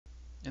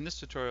In this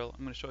tutorial,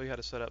 I'm going to show you how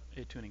to set up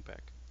a tuning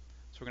pack.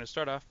 So we're going to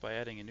start off by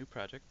adding a new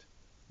project.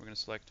 We're going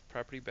to select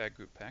Property Bag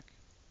Group Pack,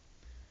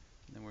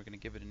 and then we're going to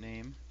give it a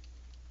name,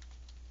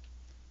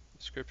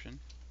 description,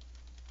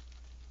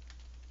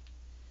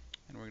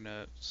 and we're going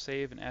to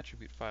save an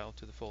attribute file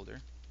to the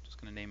folder.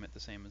 Just going to name it the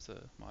same as the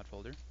mod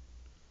folder,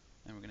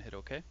 and we're going to hit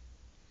OK.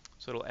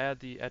 So it'll add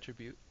the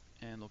attribute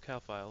and locale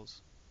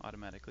files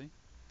automatically.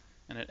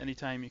 And at any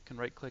time you can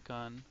right click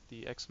on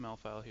the XML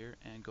file here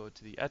and go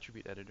to the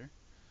attribute editor,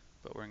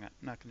 but we're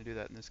not going to do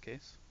that in this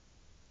case.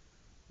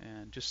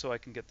 And just so I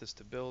can get this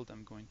to build,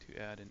 I'm going to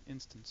add an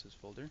instances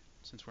folder,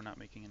 since we're not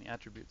making any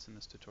attributes in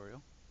this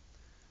tutorial.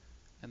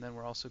 And then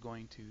we're also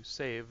going to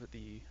save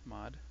the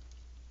mod.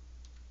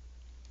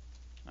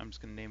 I'm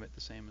just going to name it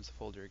the same as the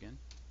folder again.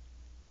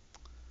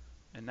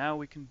 And now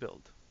we can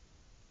build.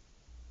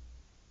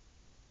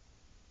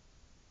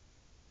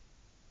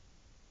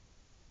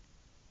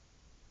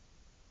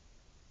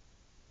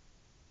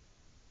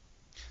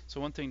 So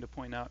one thing to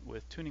point out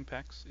with tuning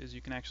packs is you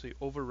can actually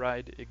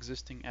override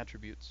existing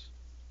attributes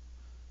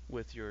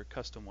with your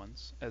custom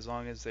ones, as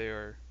long as they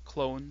are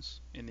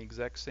clones in the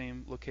exact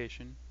same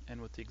location and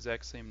with the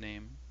exact same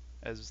name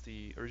as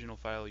the original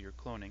file you're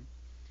cloning.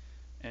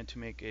 And to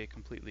make a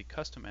completely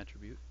custom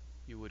attribute,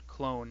 you would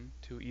clone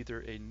to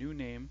either a new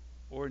name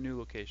or a new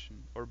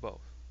location or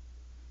both.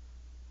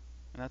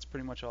 And that's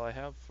pretty much all I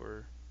have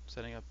for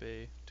setting up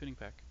a tuning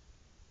pack.